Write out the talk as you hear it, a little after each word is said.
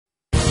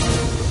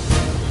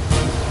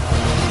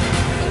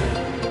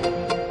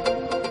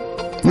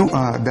Ну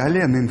а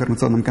далее на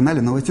информационном канале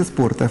 «Новости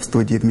спорта» в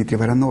студии Дмитрий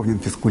Вороновнин.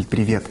 Физкульт,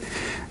 привет.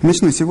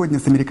 Начну сегодня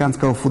с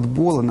американского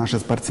футбола. Наши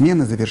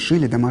спортсмены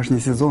завершили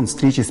домашний сезон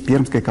встречи с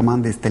пермской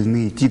командой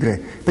 «Стальные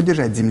тигры».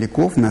 Поддержать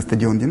земляков на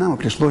стадион «Динамо»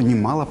 пришло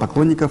немало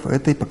поклонников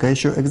этой пока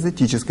еще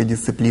экзотической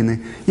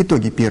дисциплины.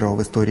 Итоги первого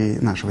в истории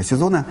нашего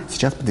сезона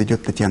сейчас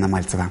подведет Татьяна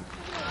Мальцева.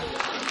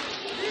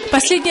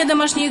 Последняя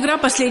домашняя игра –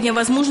 последняя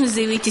возможность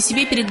заявить о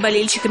себе перед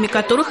болельщиками,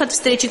 которых от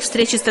встречи к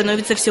встрече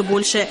становится все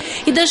больше.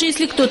 И даже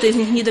если кто-то из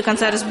них не до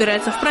конца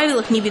разбирается в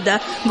правилах, не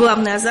беда.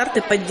 Главный азарт и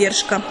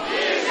поддержка.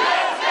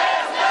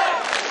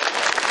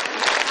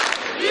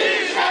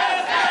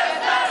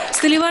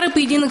 Сталевары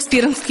поединок с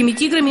пермскими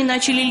тиграми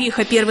начали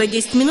лихо. Первые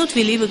 10 минут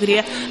вели в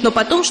игре. Но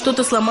потом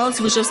что-то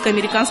сломалось в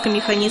ижевско-американском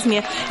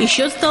механизме. И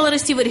счет стал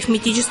расти в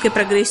арифметической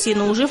прогрессии,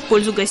 но уже в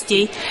пользу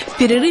гостей. В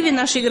перерыве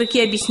наши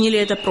игроки объяснили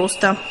это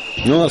просто.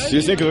 У нас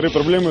есть некоторые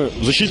проблемы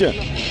в защите.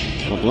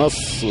 У нас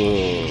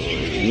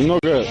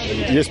немного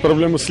есть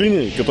проблемы с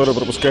линией, которая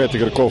пропускает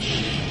игроков.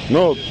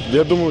 Но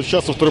я думаю,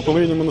 сейчас во второй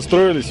половине мы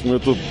настроились, мы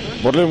эту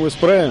проблему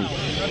исправим.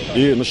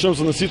 И начнем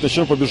заносить,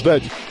 начнем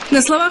побеждать.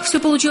 На словах все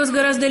получилось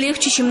гораздо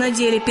легче, чем на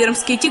деле.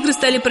 Пермские тигры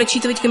стали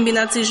прочитывать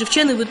комбинации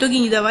живчан и в итоге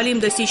не давали им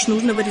достичь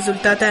нужного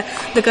результата.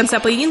 До конца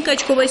поединка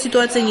очковая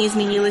ситуация не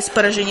изменилась.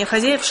 Поражение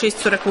хозяев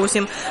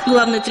 6-48.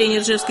 Главный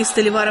тренер ижевских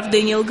сталеваров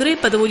Дэниел Грей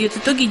подводит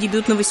итоги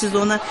дебютного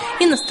сезона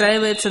и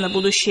настраивается на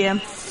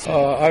будущее.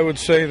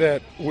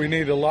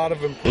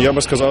 Я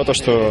бы сказал,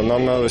 что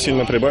нам надо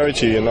сильно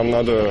прибавить, и нам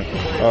надо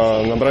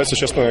набрать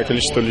существенное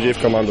количество людей в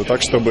команду,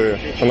 так, чтобы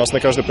у нас на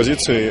каждой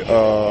позиции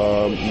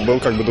был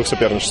как бы дух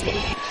соперничества.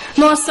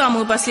 Ну а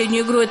самую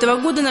последнюю игру этого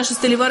года наши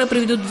сталевары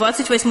проведут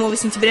 28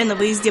 сентября на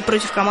выезде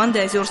против команды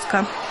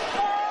Озерска.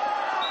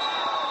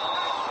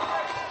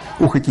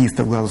 У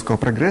хоккеистов Глазовского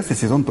 «Прогресса»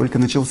 сезон только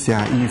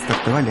начался, и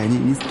стартовали они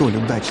не столь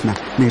удачно.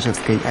 На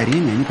Ижевской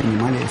арене они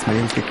принимали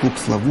смоленский клуб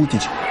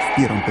 «Славутич». В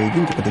первом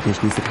поединке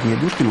подопечные Сергея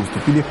Душкина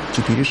уступили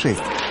 4-6.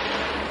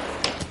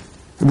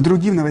 К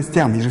другим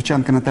новостям.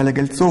 Ижевчанка Наталья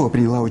Гольцова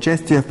приняла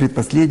участие в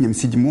предпоследнем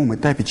 7-м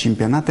этапе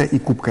чемпионата и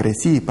Кубка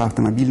России по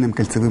автомобильным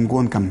кольцевым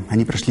гонкам.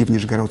 Они прошли в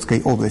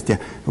Нижегородской области.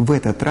 В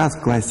этот раз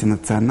в классе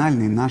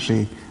национальной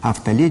нашей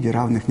автоледи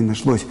равных не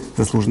нашлось.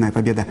 Заслуженная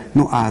победа.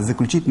 Ну а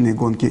заключительные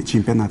гонки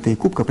чемпионата и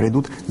Кубка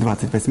пройдут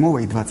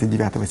 28 и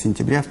 29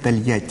 сентября в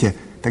Тольятти.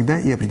 Тогда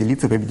и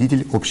определится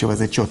победитель общего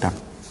зачета.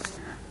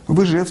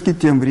 В Ижевске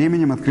тем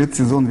временем открыт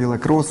сезон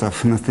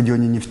велокроссов. На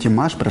стадионе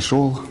 «Нефтемаш»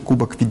 прошел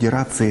Кубок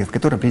Федерации, в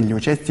котором приняли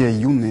участие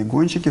юные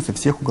гонщики со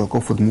всех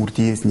уголков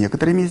Удмуртии. С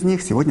некоторыми из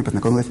них сегодня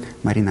познакомилась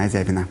Марина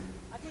Азябина.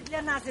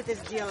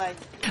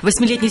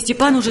 8-летний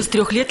Степан уже с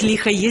 3 лет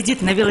лихо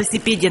ездит на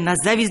велосипеде. На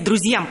зависть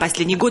друзьям.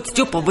 Последний год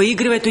Степа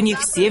выигрывает у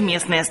них все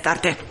местные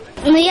старты.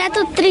 Ну, я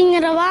тут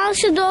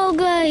тренировался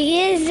долго,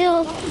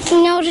 ездил. У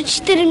меня уже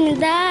 4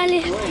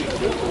 медали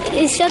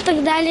и все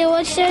так далее.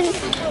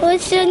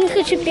 Вот сегодня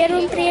хочу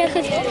первым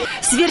приехать.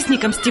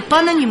 Сверстникам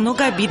Степана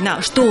немного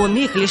обидно, что он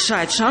их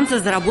лишает шанса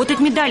заработать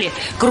медали.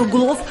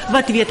 Круглов в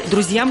ответ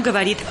друзьям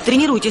говорит: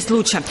 тренируйтесь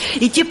лучше.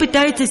 И те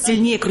пытаются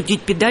сильнее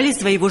крутить педали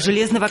своего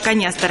железного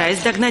коня, стараясь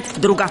догнать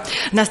друга.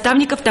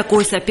 Наставников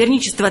такое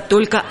соперничество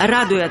только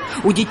радует.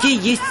 У детей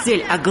есть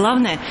цель, а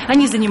главное,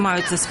 они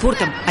занимаются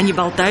спортом, а не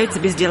болтаются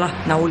без дела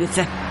на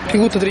улице.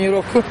 Бегут на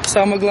тренировку,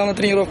 самая главная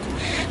тренировка.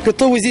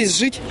 Готовы здесь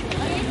жить.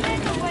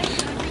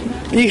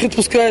 Их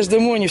отпускаешь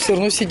домой, они все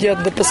равно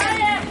сидят до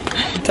последнего.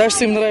 Так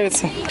что им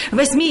нравится.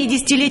 8- и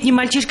 10-летним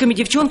мальчишкам и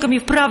девчонкам и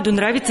вправду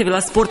нравится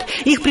велоспорт.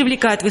 Их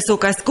привлекает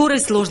высокая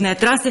скорость, сложные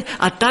трассы,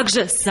 а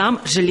также сам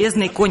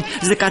железный конь,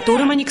 за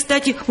которым они,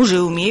 кстати,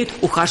 уже умеют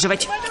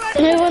ухаживать.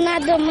 Ну, его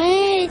надо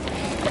мыть,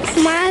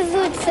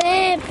 смазывать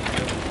цепь,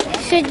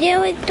 все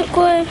делать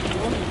такое,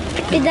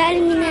 педали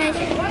менять.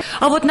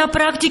 А вот на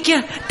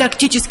практике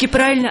тактически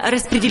правильно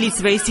распределить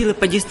свои силы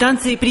по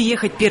дистанции и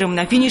приехать первым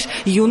на финиш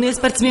юные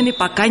спортсмены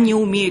пока не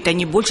умеют.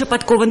 Они больше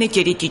подкованы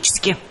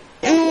теоретически.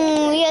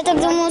 Я так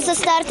думаю, со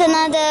старта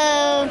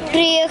надо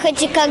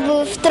приехать как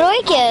бы в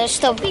тройке,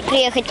 чтобы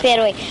приехать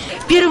первой.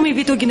 Первыми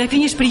в итоге на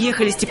финиш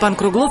приехали Степан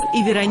Круглов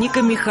и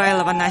Вероника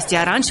Михайлова.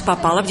 Настя Оранж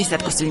попала в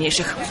десятку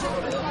сильнейших.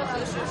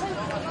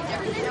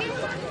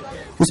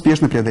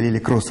 Успешно преодолели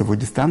кроссовую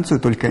дистанцию,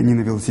 только не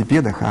на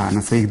велосипедах, а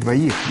на своих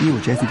двоих. И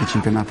участники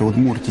чемпионата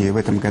Удмуртии. В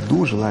этом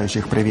году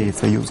желающих проверить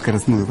свою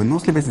скоростную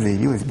выносливость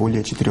заявилось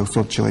более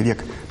 400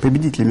 человек.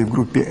 Победителями в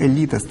группе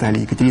 «Элита» стали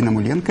Екатерина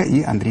Муленко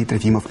и Андрей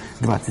Трофимов.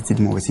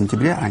 27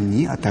 сентября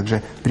они, а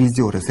также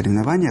призеры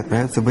соревнований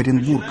отправятся в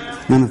Оренбург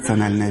на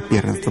национальное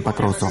первенство по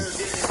кроссу.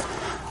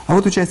 А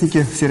вот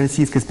участники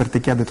всероссийской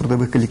спартакиады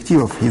трудовых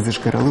коллективов из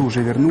Ишкаралы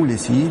уже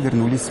вернулись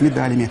с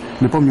медалями.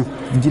 Напомню,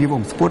 в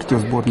гиревом спорте у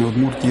сборной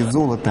Удмуртии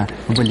золото,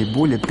 в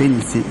волейболе,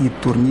 теннисе и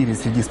турнире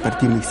среди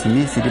спортивных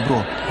семей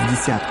серебро. В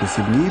десятку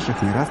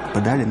сильнейших не раз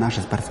попадали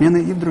наши спортсмены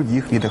и в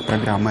других видах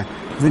программы,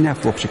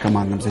 заняв в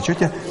общекомандном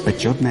зачете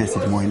почетное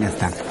 7-е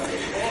место.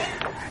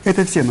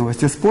 Это все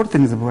новости спорта.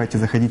 Не забывайте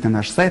заходить на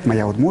наш сайт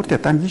 «Моя Удмуртия».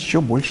 Там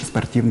еще больше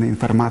спортивной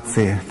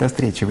информации. До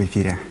встречи в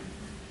эфире.